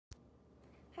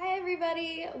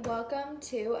everybody, welcome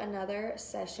to another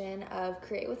session of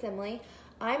Create with Emily.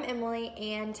 I'm Emily,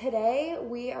 and today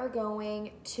we are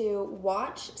going to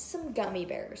watch some gummy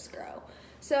bears grow.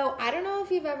 So I don't know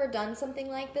if you've ever done something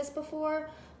like this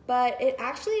before, but it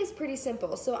actually is pretty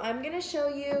simple. So I'm going to show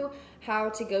you how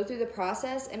to go through the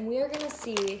process, and we are going to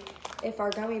see if our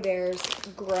gummy bears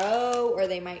grow or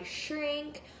they might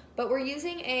shrink, but we're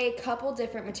using a couple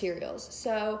different materials.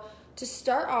 So to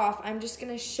start off, I'm just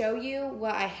going to show you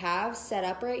what I have set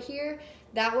up right here.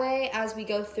 That way, as we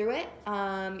go through it,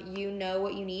 you know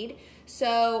what you need.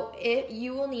 So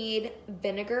you will need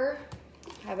vinegar.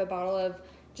 I have a bottle of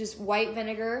just white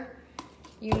vinegar.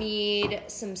 You need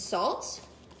some salt,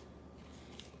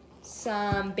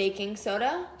 some baking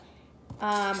soda.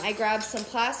 I grabbed some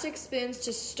plastic spoons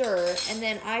to stir, and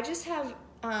then I just have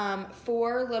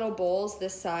 4 little bowls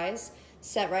this size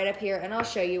set right up here, and I'll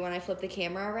show you when I flip the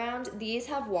camera around. These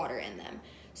have water in them.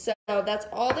 So that's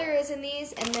all there is in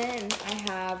these, and then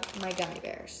I have my gummy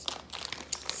bears.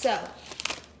 So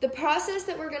the process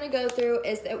that we're gonna go through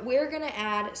is that we're gonna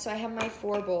add, so I have my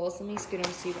 4 bowls. Let me scoot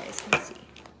them so you guys can see.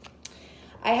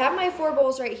 I have my 4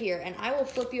 bowls right here, and I will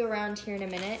flip you around here in a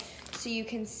minute so you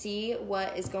can see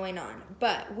what is going on.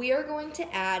 But we are going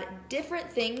to add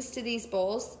different things to these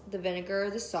bowls: the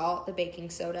vinegar, the salt, the baking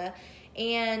soda,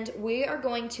 and we are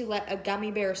going to let a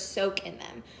gummy bear soak in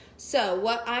them. So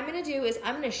what I'm gonna do is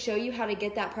I'm gonna show you how to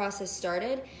get that process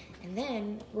started, and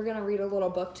then we're gonna read a little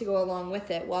book to go along with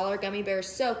it while our gummy bears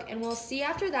soak, and we'll see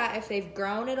after that if they've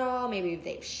grown at all, maybe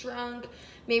they've shrunk,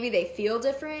 maybe they feel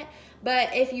different.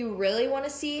 But if you really wanna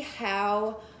see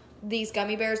how these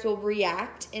gummy bears will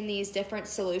react in these different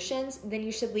solutions, then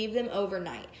you should leave them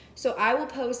overnight. So I will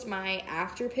post my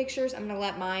after pictures. I'm gonna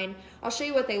let mine, I'll show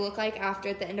you what they look like after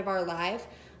at the end of our live.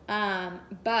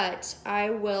 But I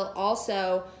will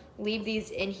also leave these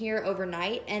in here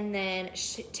overnight and then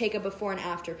take a before and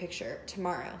after picture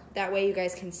tomorrow. That way you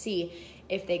guys can see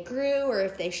if they grew or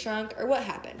if they shrunk or what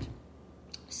happened.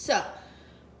 So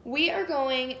we are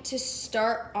going to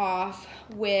start off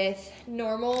with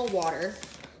normal water.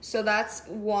 So that's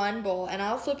 1 bowl, and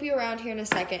I'll flip you around here in a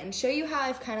second and show you how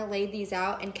I've kind of laid these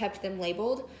out and kept them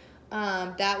labeled.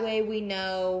 That way we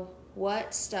know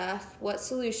what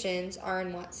solutions are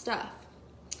in what stuff.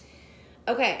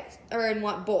 Okay, or in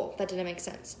what bowl. That didn't make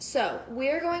sense. So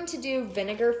we're going to do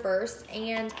vinegar first,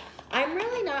 and I'm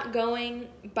really not going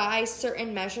by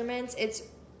certain measurements. It's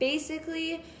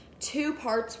basically 2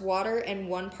 parts water and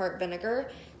 1 part vinegar.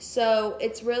 So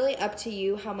it's really up to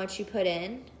you how much you put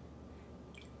in.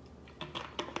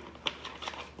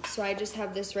 So I just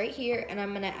have this right here, and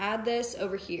I'm gonna add this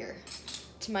over here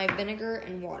to my vinegar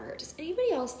and water. Does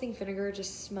anybody else think vinegar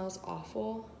just smells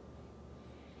awful?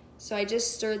 So I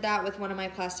just stirred that with one of my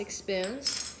plastic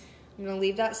spoons. I'm gonna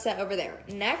leave that set over there.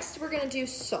 Next, we're gonna do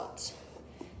salt.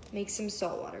 Make some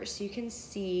salt water. So you can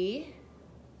see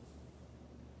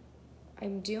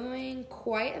I'm doing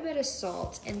quite a bit of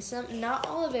salt, and not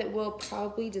all of it will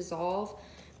probably dissolve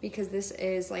because this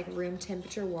is like room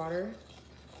temperature water,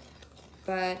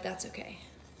 but that's okay.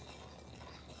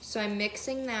 So I'm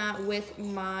mixing that with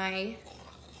my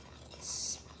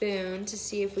spoon to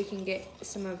see if we can get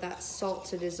some of that salt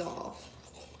to dissolve.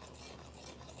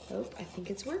 Oh, I think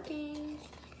it's working.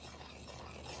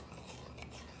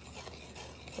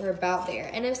 We're about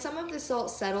there. And if some of the salt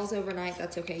settles overnight,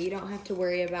 that's okay. You don't have to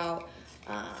worry about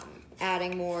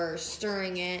adding more,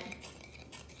 stirring it.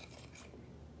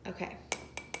 Okay.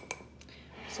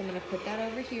 So I'm gonna put that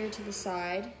over here to the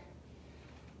side.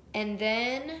 And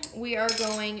then we are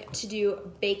going to do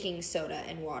baking soda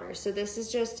and water. So this is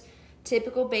just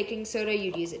typical baking soda.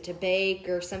 You'd use it to bake,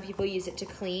 or some people use it to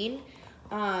clean.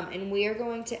 And we are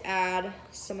going to add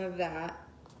some of that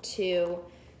to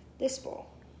this bowl.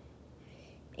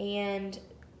 And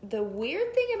the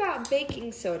weird thing about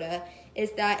baking soda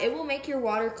is that it will make your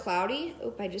water cloudy.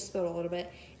 Oop, I just spilled a little bit.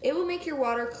 It will make your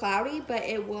water cloudy, but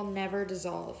it will never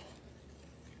dissolve.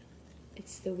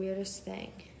 It's the weirdest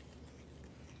thing.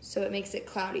 So it makes it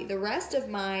cloudy. The rest of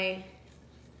my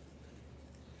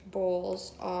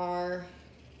bowls are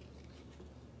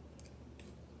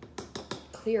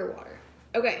clear water.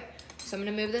 Okay, so I'm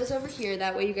gonna move those over here.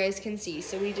 That way you guys can see.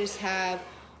 So we just have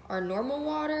our normal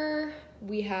water.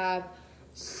 We have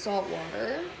salt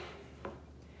water.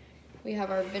 We have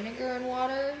our vinegar and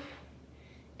water.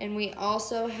 And we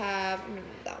also have, I'm gonna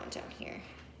move that one down here.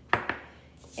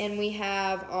 And we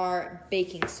have our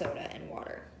baking soda and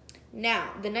water.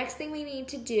 Now, the next thing we need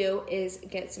to do is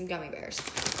get some gummy bears.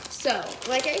 So,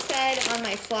 like I said on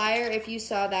my flyer, if you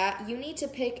saw that, you need to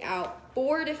pick out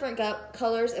 4 different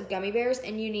colors of gummy bears,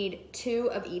 and you need 2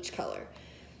 of each color.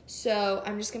 So,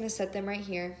 I'm just going to set them right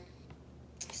here.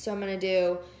 So I'm going to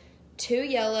do 2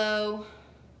 yellow.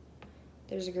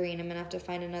 There's a green. I'm going to have to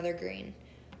find another green.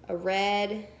 A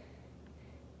red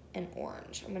and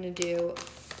orange. I'm going to do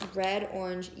red,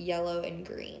 orange, yellow, and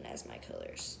green as my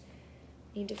colors.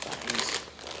 Need to find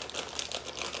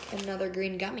another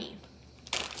green gummy.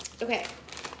 Okay.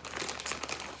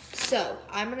 So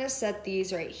I'm going to set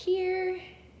these right here.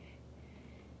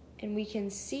 And we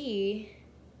can see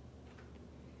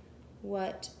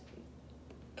what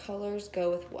colors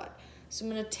go with what. So I'm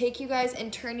going to take you guys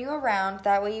and turn you around.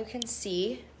 That way you can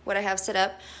see what I have set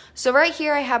up. So right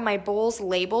here I have my bowls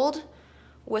labeled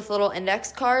with little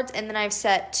index cards. And then I've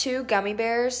set 2 gummy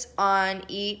bears on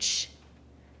each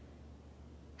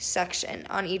section,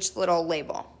 on each little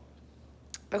label.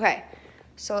 Okay,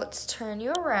 so let's turn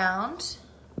you around.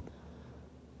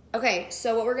 Okay,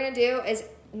 so what we're going to do is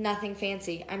nothing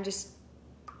fancy. I'm just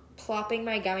plopping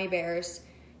my gummy bears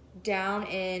down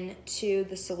into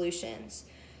the solutions.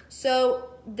 So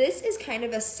this is kind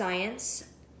of a science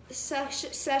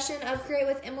session of Create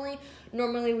with Emily.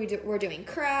 Normally we're doing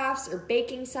crafts or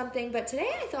baking something, but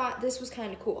today I thought this was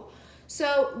kind of cool.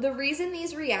 So the reason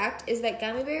these react is that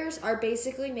gummy bears are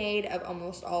basically made of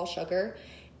almost all sugar,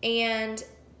 and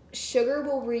sugar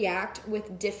will react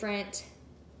with different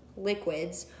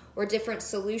liquids or different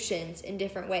solutions in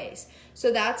different ways.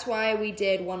 So that's why we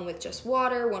did one with just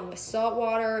water, one with salt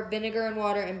water, vinegar and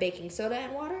water, and baking soda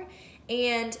and water.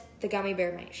 And the gummy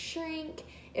bear might shrink,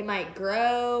 it might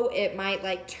grow, it might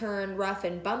like turn rough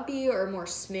and bumpy or more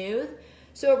smooth.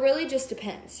 So it really just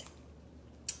depends.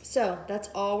 So that's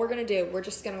all we're gonna do. We're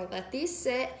just gonna let these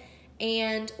sit,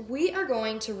 and we are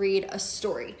going to read a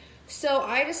story. So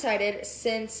I decided,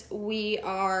 since we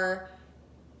are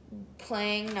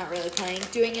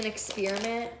doing an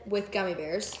experiment with gummy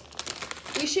bears,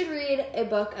 we should read a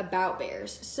book about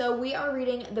bears. So we are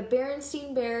reading The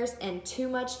Berenstain Bears and Too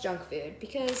Much Junk Food,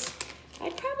 because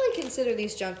I'd probably consider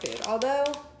these junk food, although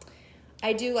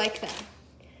I do like them.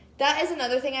 That is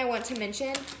another thing I want to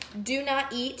mention. Do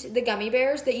not eat the gummy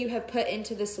bears that you have put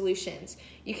into the solutions.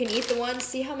 You can eat the ones,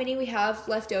 see how many we have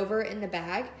left over in the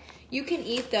bag? You can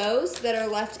eat those that are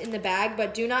left in the bag,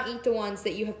 but do not eat the ones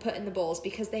that you have put in the bowls,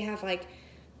 because they have like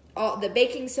all the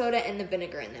baking soda and the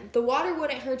vinegar in them. The water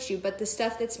wouldn't hurt you, but the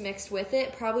stuff that's mixed with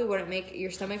it probably wouldn't make your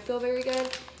stomach feel very good.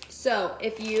 So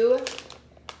if you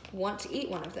want to eat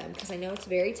one of them, because I know it's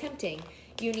very tempting,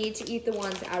 you need to eat the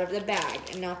ones out of the bag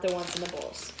and not the ones in the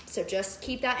bowls. So just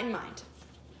keep that in mind.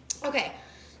 Okay,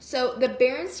 so The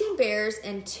Berenstain Bears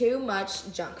and Too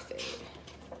Much Junk Food.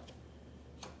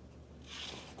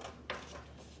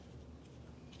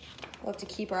 We'll have to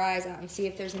keep our eyes out and see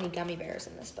if there's any gummy bears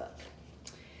in this book.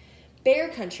 Bear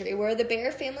Country, where the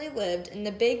Bear family lived in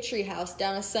the big treehouse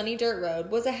down a sunny dirt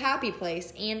road, was a happy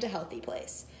place and a healthy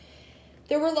place.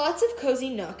 There were lots of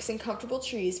cozy nooks and comfortable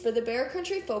trees for the Bear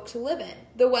Country folk to live in.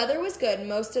 The weather was good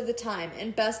most of the time,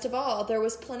 and best of all, there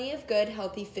was plenty of good,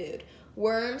 healthy food.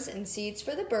 Worms and seeds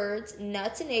for the birds,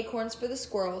 nuts and acorns for the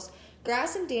squirrels,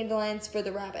 grass and dandelions for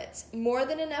the rabbits, more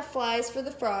than enough flies for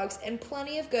the frogs, and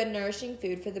plenty of good, nourishing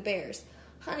food for the bears.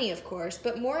 Honey, of course,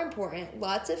 but more important,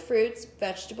 lots of fruits,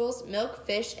 vegetables, milk,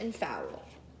 fish, and fowl.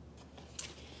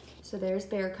 So there's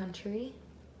Bear Country.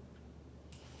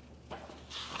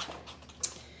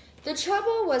 The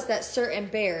trouble was that certain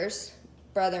bears,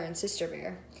 brother and sister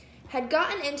bear, had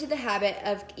gotten into the habit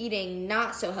of eating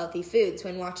not-so-healthy foods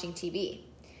when watching TV.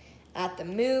 At the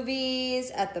movies,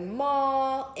 at the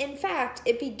mall. In fact,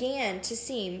 it began to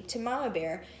seem to Mama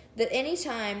Bear that any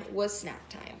time was snack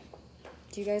time.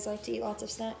 Do you guys like to eat lots of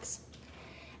snacks?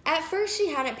 At first, she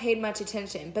hadn't paid much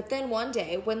attention, but then one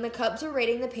day, when the cubs were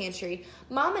raiding the pantry,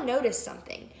 Mama noticed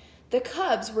something. The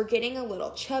cubs were getting a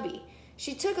little chubby.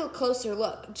 She took a closer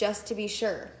look, just to be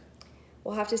sure.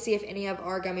 We'll have to see if any of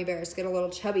our gummy bears get a little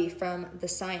chubby from the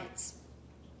science.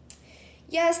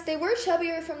 Yes, they were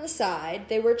chubbier from the side,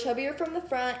 they were chubbier from the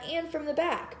front, and from the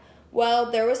back.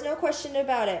 Well, there was no question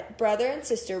about it. Brother and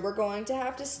sister were going to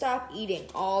have to stop eating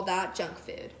all that junk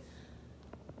food.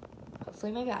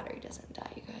 Hopefully my battery doesn't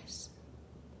die, you guys.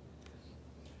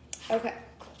 Okay.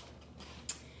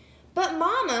 But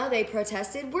Mama, they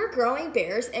protested, we're growing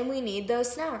bears and we need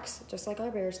those snacks. Just like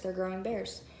our bears, they're growing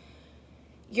bears.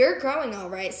 You're growing all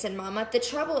right, said Mama. The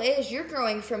trouble is you're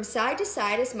growing from side to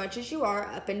side as much as you are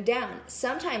up and down.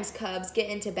 Sometimes cubs get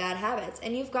into bad habits,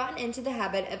 and you've gotten into the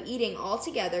habit of eating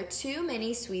altogether too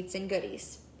many sweets and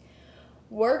goodies.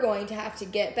 We're going to have to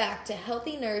get back to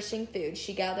healthy, nourishing food.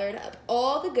 She gathered up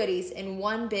all the goodies in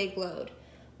one big load.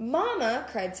 Mama,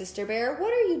 cried Sister Bear,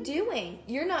 what are you doing?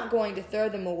 You're not going to throw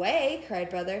them away, cried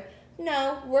Brother.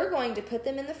 No, we're going to put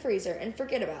them in the freezer and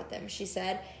forget about them, she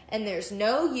said, and there's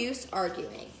no use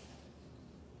arguing.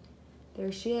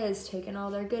 There she is, taking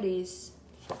all their goodies.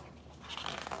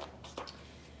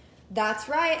 That's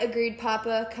right, agreed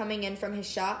Papa, coming in from his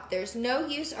shop. There's no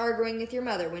use arguing with your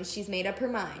mother when she's made up her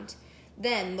mind.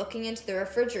 Then, looking into the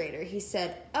refrigerator, he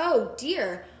said, "Oh,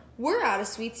 dear, we're out of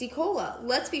Sweetsy Cola.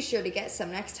 Let's be sure to get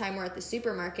some next time we're at the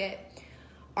supermarket."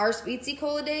 "Our Sweetsy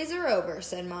Cola days are over,"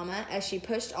 said Mama, as she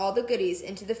pushed all the goodies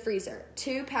into the freezer.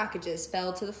 2 packages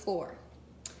fell to the floor.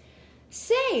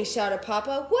 "Say," shouted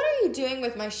Papa, "what are you doing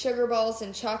with my sugar balls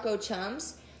and Choco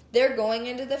Chums?" "They're going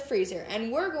into the freezer,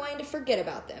 and we're going to forget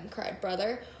about them," cried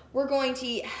Brother. "We're going to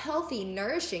eat healthy,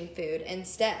 nourishing food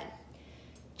instead."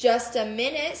 "Just a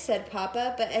minute," said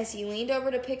Papa, but as he leaned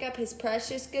over to pick up his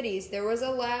precious goodies, there was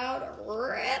a loud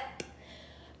rip.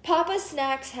 Papa's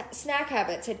snack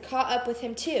habits had caught up with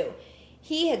him too.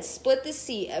 He had split the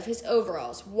seat of his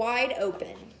overalls wide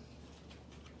open.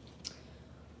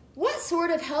 "What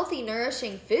sort of healthy,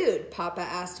 nourishing food?" Papa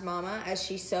asked Mama as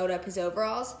she sewed up his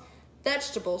overalls.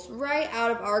 "Vegetables right out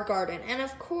of our garden, and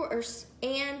of course,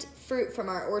 and fruit from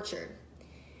our orchard."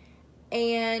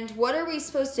 "And what are we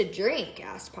supposed to drink?"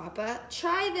 asked Papa.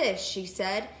 "Try this," she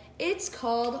said. "It's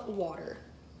called water."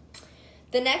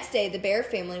 The next day, the Bear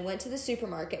family went to the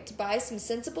supermarket to buy some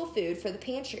sensible food for the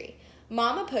pantry.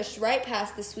 Mama pushed right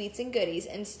past the sweets and goodies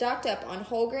and stocked up on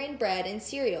whole grain bread and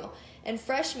cereal and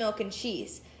fresh milk and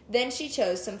cheese. Then she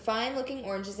chose some fine-looking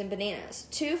oranges and bananas,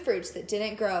 2 fruits that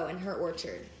didn't grow in her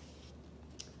orchard.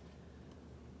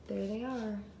 There they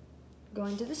are,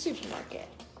 going to the supermarket.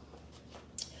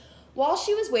 While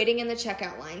she was waiting in the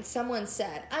checkout line, someone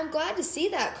said, "I'm glad to see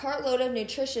that cartload of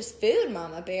nutritious food,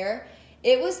 Mama Bear."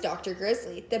 It was Dr.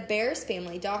 Grizzly, the Bear's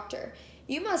family doctor.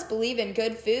 "You must believe in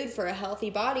good food for a healthy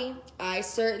body." "I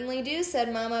certainly do,"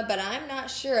 said Mama, "but I'm not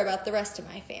sure about the rest of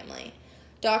my family."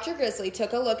 Dr. Grizzly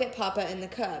took a look at Papa and the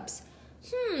cubs.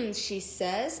 She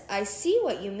says, "I see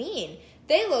what you mean.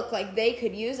 They look like they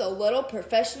could use a little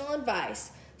professional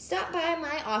advice. Stop by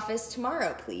my office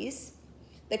tomorrow, please."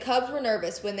 The cubs were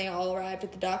nervous when they all arrived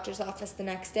at the doctor's office the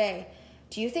next day.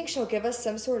 "Do you think she'll give us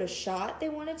some sort of shot?" they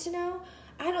wanted to know.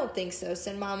 "I don't think so,"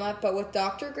 said Mama, "but with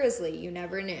Dr. Grizzly, you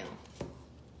never knew."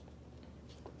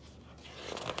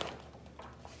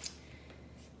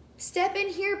 "Step in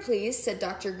here, please," said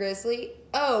Dr. Grizzly.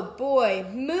 "Oh, boy,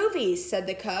 movies," said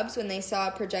the cubs when they saw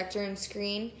a projector and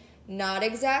screen. "Not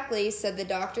exactly," said the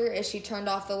doctor as she turned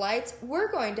off the lights.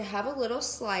 "We're going to have a little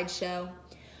slideshow."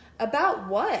 "About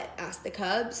what?" asked the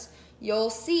cubs. "You'll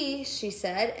see," she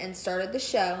said, and started the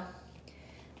show.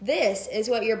 "This is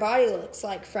what your body looks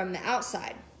like from the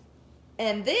outside.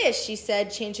 And this," she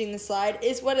said, changing the slide,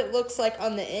 "is what it looks like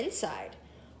on the inside."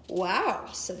 "Wow,"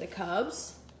 said the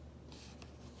cubs.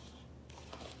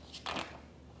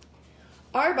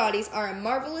 "Our bodies are a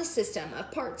marvelous system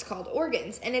of parts called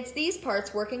organs, and it's these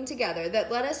parts working together that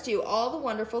let us do all the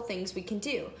wonderful things we can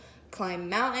do. Climb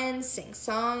mountains, sing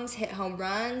songs, hit home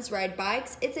runs, ride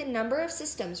bikes. It's a number of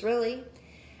systems, really.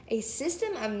 A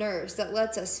system of nerves that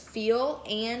lets us feel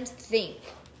and think.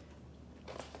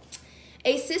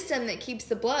 A system that keeps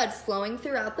the blood flowing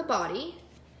throughout the body.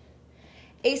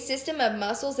 A system of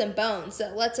muscles and bones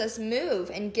that lets us move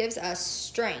and gives us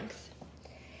strength.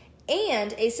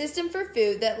 And a system for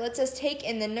food that lets us take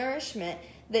in the nourishment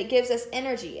that gives us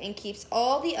energy and keeps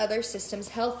all the other systems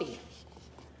healthy."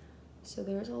 So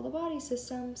there's all the body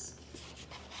systems.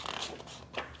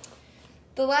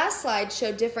 The last slide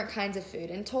showed different kinds of food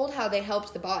and told how they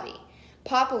helped the body.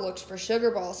 Papa looked for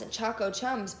sugar balls and Choco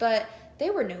Chums, but they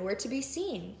were nowhere to be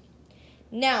seen.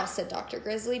 "Now," said Dr.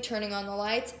 Grizzly, turning on the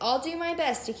lights, "I'll do my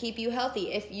best to keep you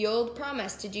healthy if you'll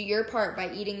promise to do your part by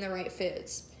eating the right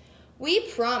foods." "We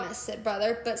promise," said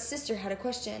Brother, but Sister had a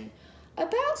question.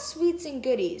 "About sweets and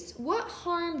goodies, what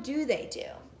harm do they do?"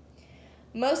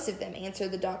 "Most of them,"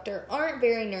 answered the doctor, "aren't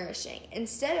very nourishing.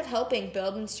 Instead of helping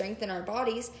build and strengthen our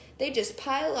bodies, they just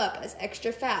pile up as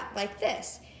extra fat, like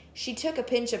this." She took a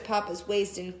pinch of Papa's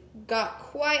waist and got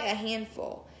quite a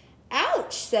handful.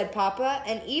 "Ouch," said Papa,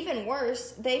 "and even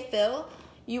worse, they fill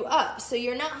you up so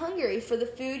you're not hungry for the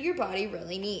food your body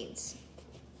really needs."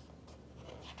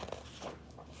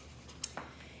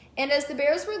 And as the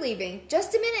bears were leaving,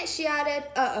 "Just a minute," she added.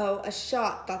 "Uh-oh, a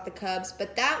shot," thought the cubs,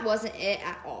 but that wasn't it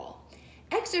at all.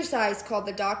 "Exercise," called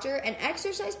the doctor. "An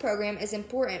exercise program is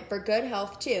important for good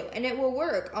health too, and it will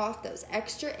work off those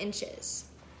extra inches."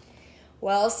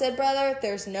 "Well," said Brother,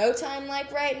 "there's no time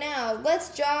like right now. Let's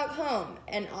jog home."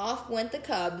 And off went the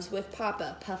cubs with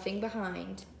Papa puffing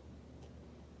behind.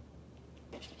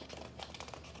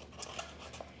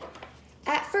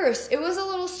 At first, it was a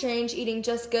little strange eating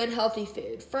just good, healthy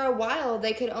food. For a while,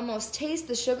 they could almost taste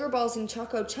the sugar balls and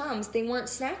Choco Chums they weren't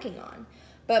snacking on.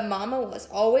 But Mama was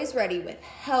always ready with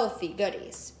healthy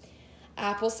goodies.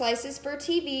 apple slices for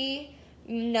TV,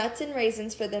 nuts and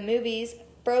raisins for the movies,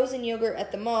 frozen yogurt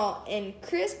at the mall, and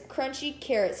crisp, crunchy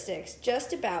carrot sticks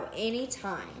just about any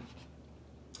time.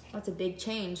 That's a big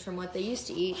change from what they used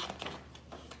to eat.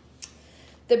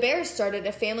 The Bears started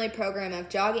a family program of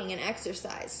jogging and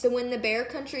exercise, so when the Bear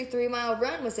Country 3-mile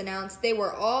run was announced, they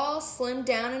were all slimmed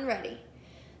down and ready.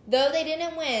 Though they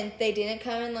didn't win, they didn't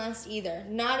come in last either,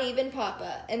 not even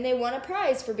Papa, and they won a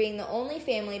prize for being the only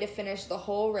family to finish the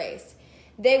whole race.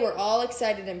 They were all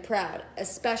excited and proud,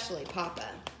 especially Papa.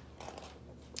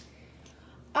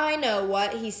 I know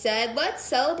what, he said. Let's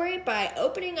celebrate by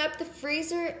opening up the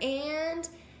freezer and...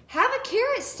 Have a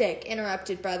carrot stick,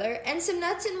 interrupted Brother, and some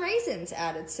nuts and raisins,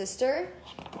 added Sister.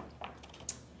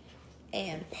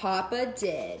 And Papa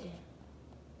did.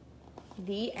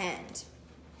 The end.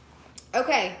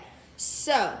 Okay,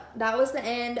 so that was the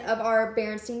end of our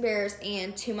Berenstain Bears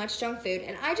and Too Much Junk Food.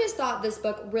 And I just thought this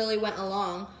book really went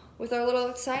along with our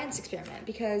little science experiment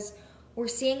because we're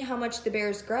seeing how much the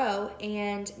bears grow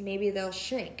and maybe they'll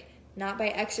shrink. Not by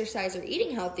exercise or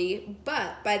eating healthy,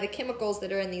 but by the chemicals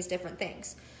that are in these different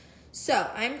things. So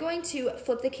I'm going to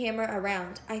flip the camera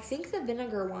around. I think the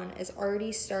vinegar one is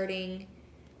already starting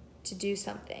to do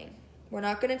something. We're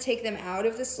not going to take them out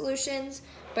of the solutions,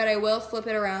 but I will flip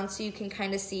it around so you can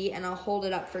kind of see, and I'll hold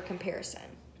it up for comparison.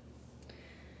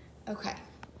 Okay.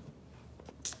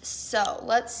 So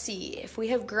let's see if we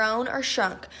have grown or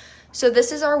shrunk. So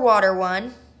this is our water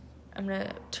one. I'm going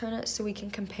to turn it so we can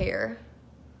compare.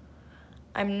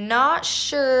 I'm not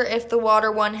sure if the water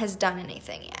one has done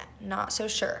anything yet. Not so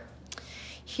sure.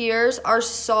 Here's our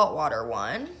saltwater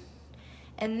one.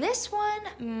 And this one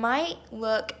might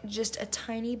look just a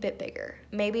tiny bit bigger,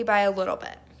 maybe by a little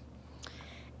bit.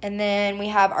 And then we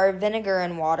have our vinegar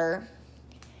and water.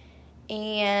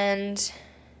 And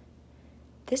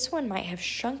this one might have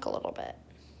shrunk a little bit.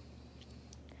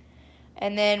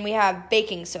 And then we have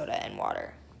baking soda and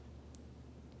water.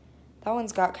 That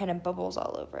one's got kind of bubbles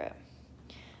all over it.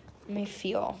 Let me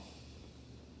feel.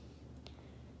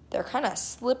 They're kind of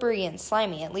slippery and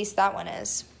slimy, at least that one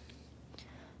is.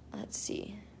 Let's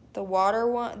see. The water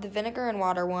one, the vinegar and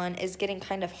water one is getting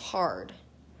kind of hard.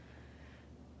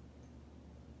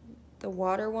 The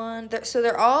water one, so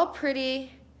they're all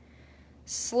pretty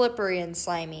slippery and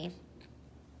slimy.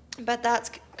 But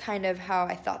that's kind of how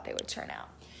I thought they would turn out.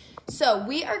 So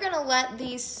we are going to let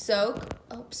these soak.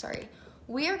 Oh, sorry.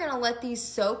 We are going to let these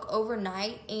soak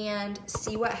overnight and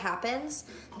see what happens.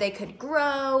 They could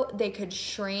grow, they could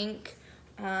shrink,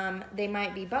 they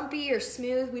might be bumpy or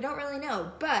smooth. We don't really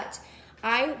know, but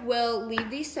I will leave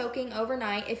these soaking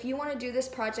overnight. If you want to do this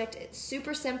project, it's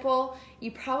super simple.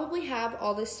 You probably have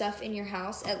all this stuff in your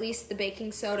house, at least the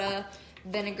baking soda,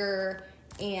 vinegar,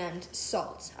 and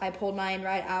salt. I pulled mine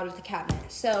right out of the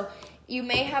cabinet. So you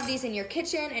may have these in your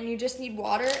kitchen and you just need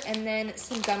water and then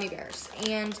some gummy bears.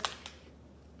 And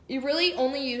you really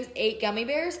only use 8 gummy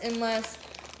bears unless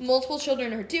multiple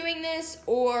children are doing this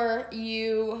or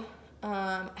you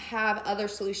have other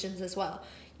solutions as well.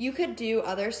 You could do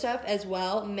other stuff as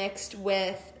well mixed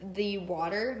with the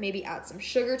water, maybe add some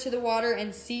sugar to the water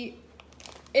and see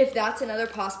if that's another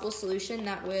possible solution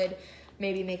that would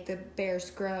maybe make the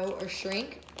bears grow or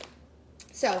shrink.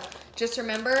 So just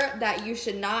remember that you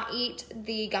should not eat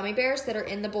the gummy bears that are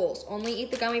in the bowls. Only eat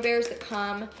the gummy bears that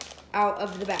come out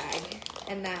of the bag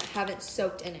and that haven't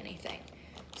soaked in anything.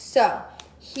 So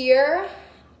here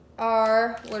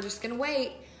are, we're just gonna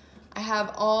wait. I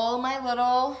have all my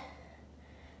little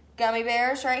gummy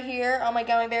bears right here, all my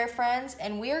gummy bear friends,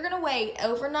 and we are gonna wait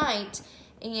overnight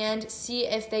and see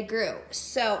if they grew.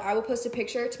 So I will post a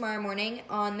picture tomorrow morning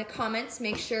on the comments.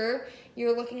 Make sure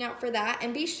you're looking out for that,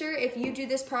 and be sure if you do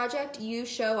this project, you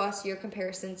show us your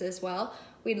comparisons as well.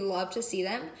 We'd love to see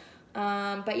them.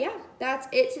 But yeah, that's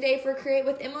it today for Create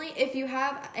with Emily. If you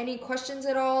have any questions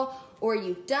at all, or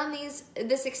you've done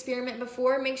this experiment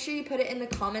before, make sure you put it in the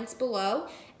comments below,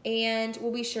 and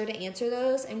we'll be sure to answer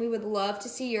those, and we would love to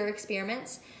see your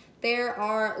experiments. There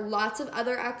are lots of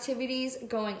other activities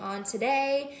going on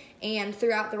today and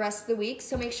throughout the rest of the week,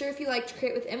 so make sure if you like to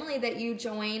Create with Emily that you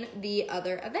join the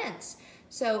other events.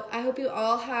 So I hope you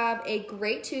all have a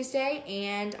great Tuesday,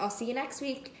 and I'll see you next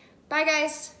week. Bye,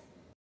 guys.